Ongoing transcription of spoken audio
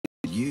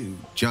you,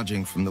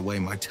 judging from the way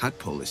my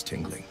tadpole is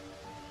tingling.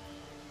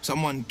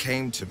 Someone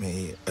came to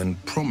me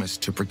and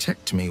promised to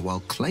protect me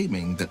while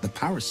claiming that the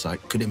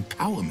parasite could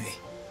empower me.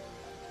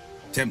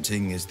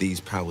 Tempting as these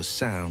powers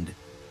sound,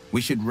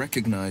 we should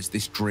recognize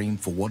this dream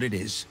for what it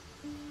is,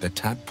 the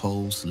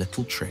tadpole's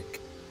little trick.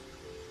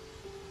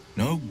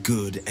 No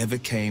good ever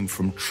came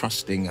from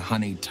trusting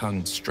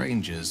honey-tongued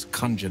strangers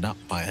conjured up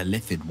by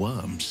elithid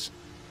worms.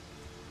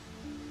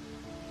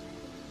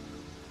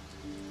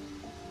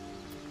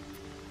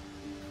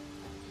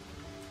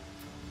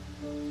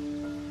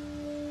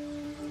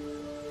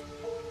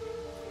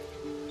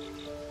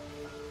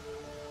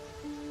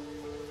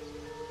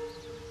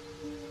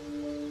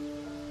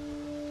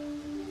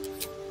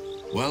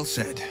 Well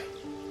said.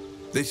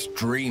 This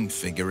dream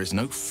figure is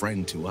no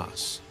friend to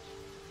us.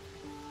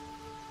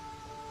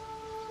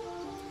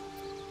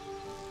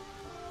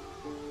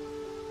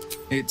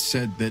 It's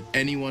said that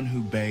anyone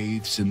who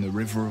bathes in the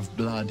river of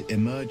blood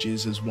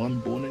emerges as one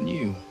born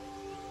anew.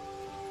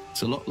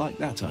 It's a lot like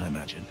that, I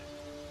imagine.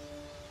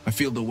 I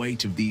feel the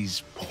weight of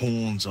these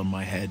horns on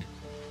my head,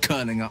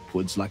 curling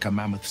upwards like a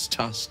mammoth's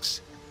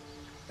tusks.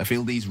 I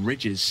feel these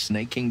ridges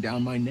snaking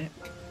down my neck,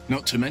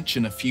 not to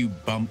mention a few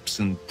bumps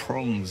and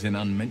prongs in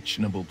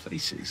unmentionable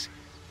places.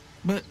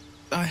 But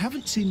I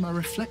haven't seen my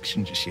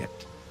reflection just yet.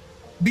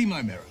 Be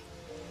my mirror.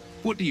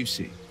 What do you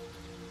see?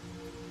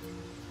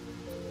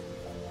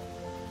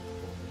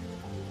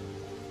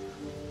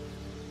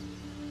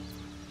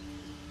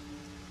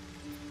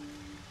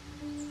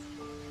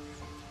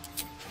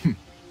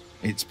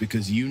 It's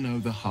because you know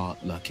the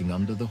heart lurking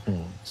under the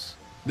horns.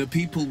 The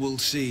people will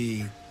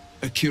see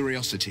a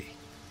curiosity,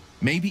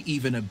 maybe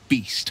even a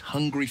beast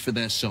hungry for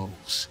their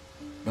souls.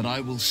 But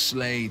I will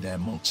slay their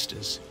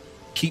monsters,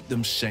 keep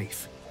them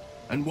safe,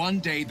 and one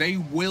day they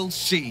will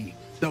see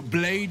the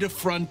Blade of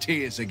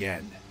Frontiers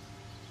again.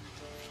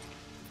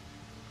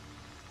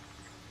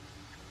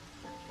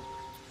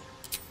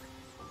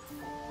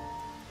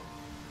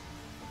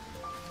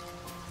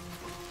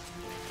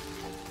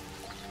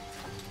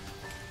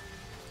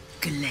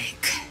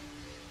 Glick.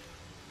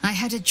 I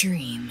had a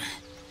dream,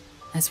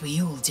 as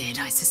we all did,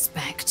 I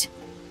suspect.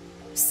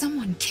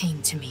 Someone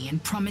came to me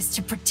and promised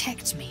to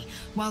protect me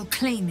while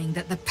claiming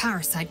that the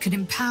parasite could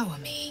empower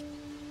me.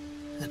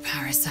 The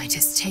parasite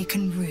has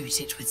taken root,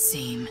 it would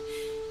seem.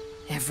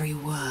 Every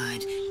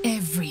word,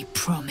 every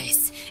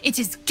promise, it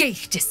is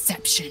gate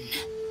deception.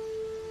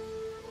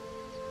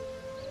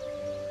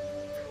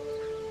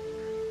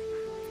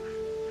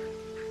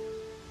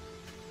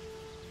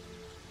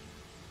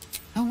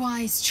 A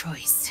wise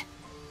choice.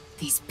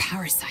 These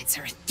parasites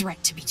are a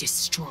threat to be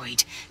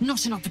destroyed,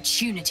 not an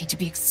opportunity to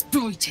be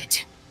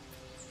exploited.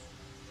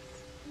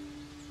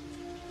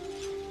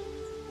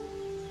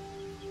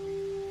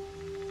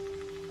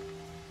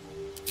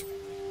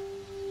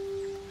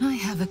 I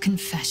have a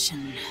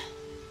confession.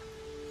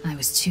 I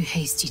was too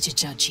hasty to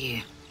judge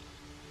you.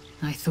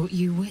 I thought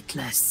you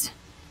witless,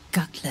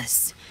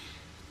 gutless,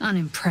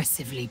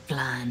 unimpressively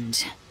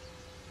bland.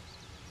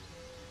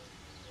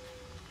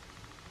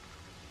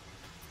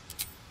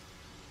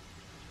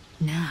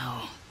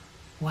 Now,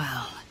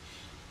 well,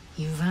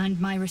 you've earned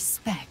my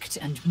respect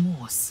and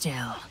more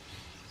still.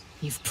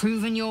 You've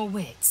proven your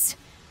wits.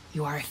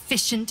 You are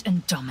efficient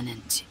and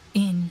dominant,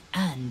 in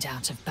and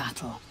out of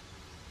battle.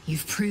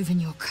 You've proven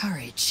your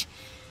courage.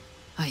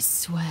 I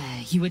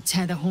swear you would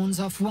tear the horns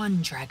off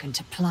one dragon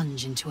to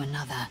plunge into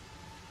another.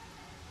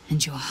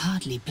 And you're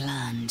hardly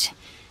bland.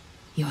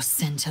 Your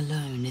scent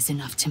alone is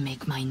enough to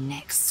make my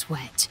neck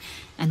sweat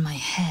and my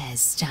hairs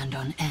stand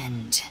on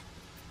end.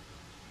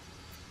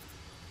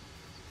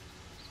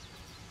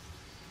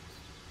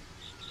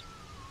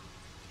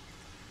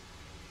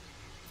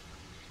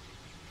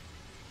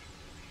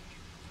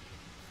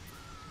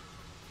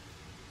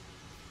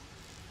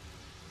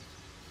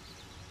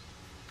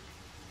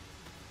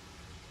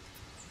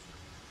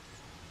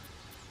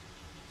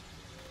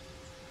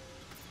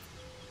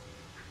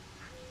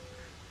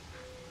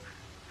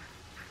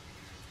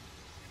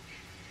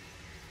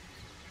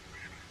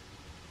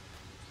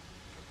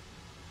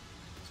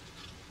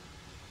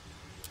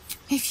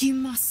 If you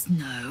must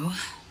know,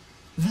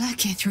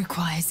 Vlaakith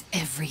requires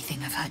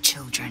everything of her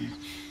children.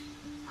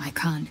 I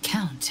can't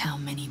count how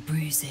many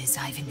bruises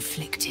I've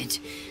inflicted.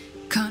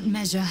 Can't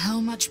measure how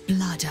much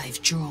blood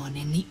I've drawn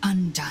in the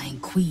undying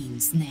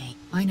Queen's name.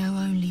 I know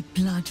only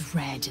blood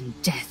red and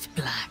death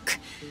black.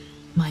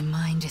 My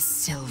mind is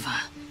silver,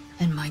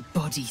 and my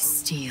body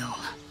steel.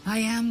 I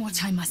am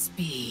what I must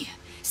be.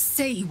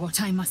 Say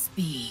what I must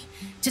be,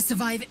 to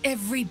survive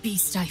every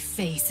beast I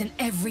face and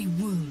every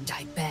wound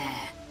I bear.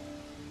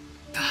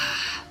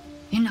 Bah,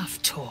 enough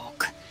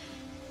talk.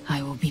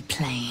 I will be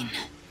plain.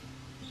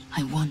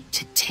 I want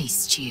to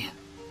taste you.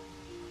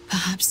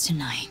 Perhaps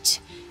tonight,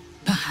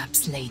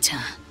 perhaps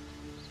later.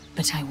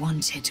 But I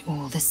want it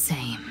all the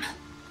same.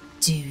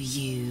 Do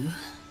you?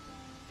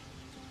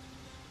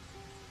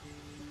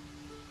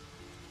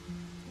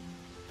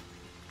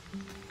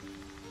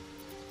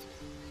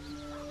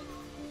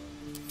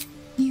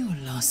 Your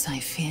loss, I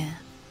fear.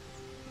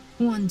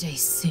 One day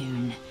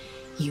soon,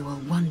 You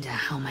will wonder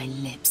how my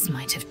lips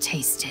might have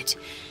tasted,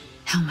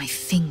 how my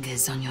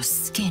fingers on your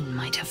skin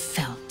might have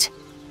felt,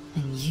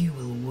 and you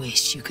will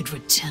wish you could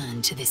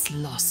return to this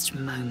lost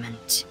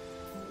moment.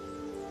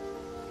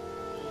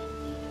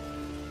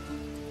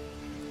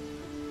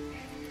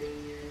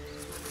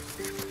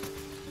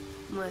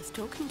 Worth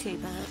talking to,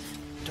 Bert.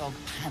 Dog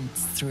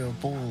pants through a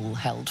ball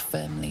held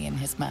firmly in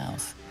his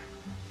mouth.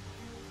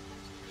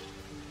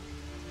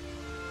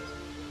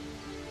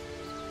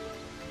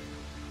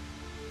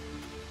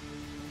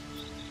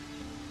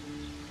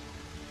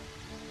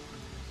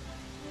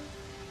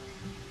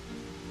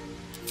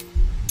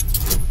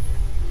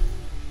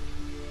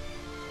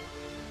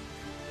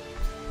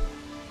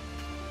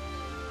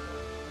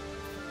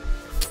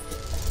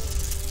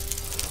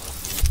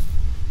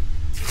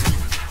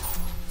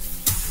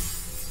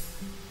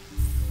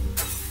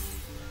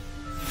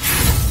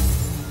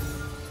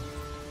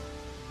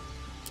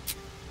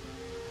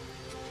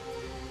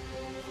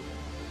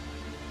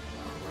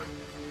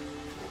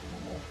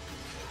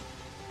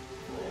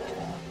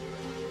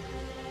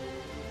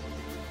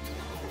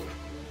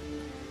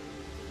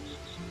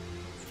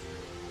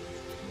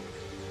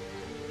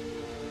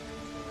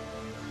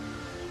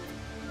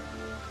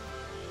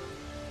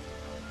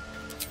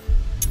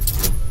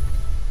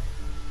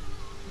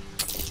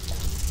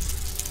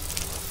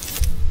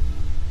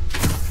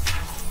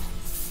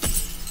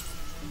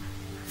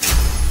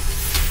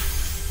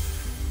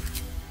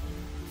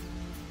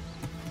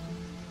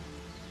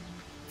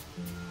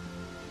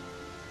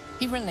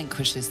 He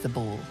relinquishes the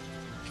ball.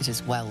 It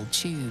is well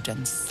chewed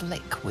and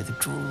slick with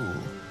drool.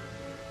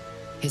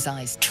 His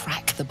eyes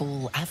track the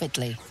ball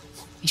avidly.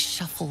 He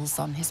shuffles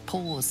on his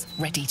paws,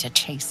 ready to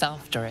chase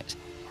after it.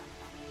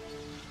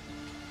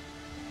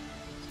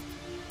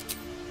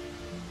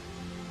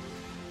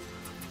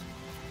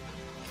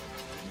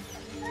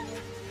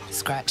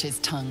 Scratch's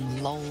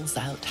tongue lolls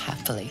out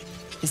happily,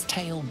 his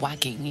tail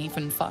wagging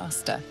even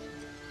faster.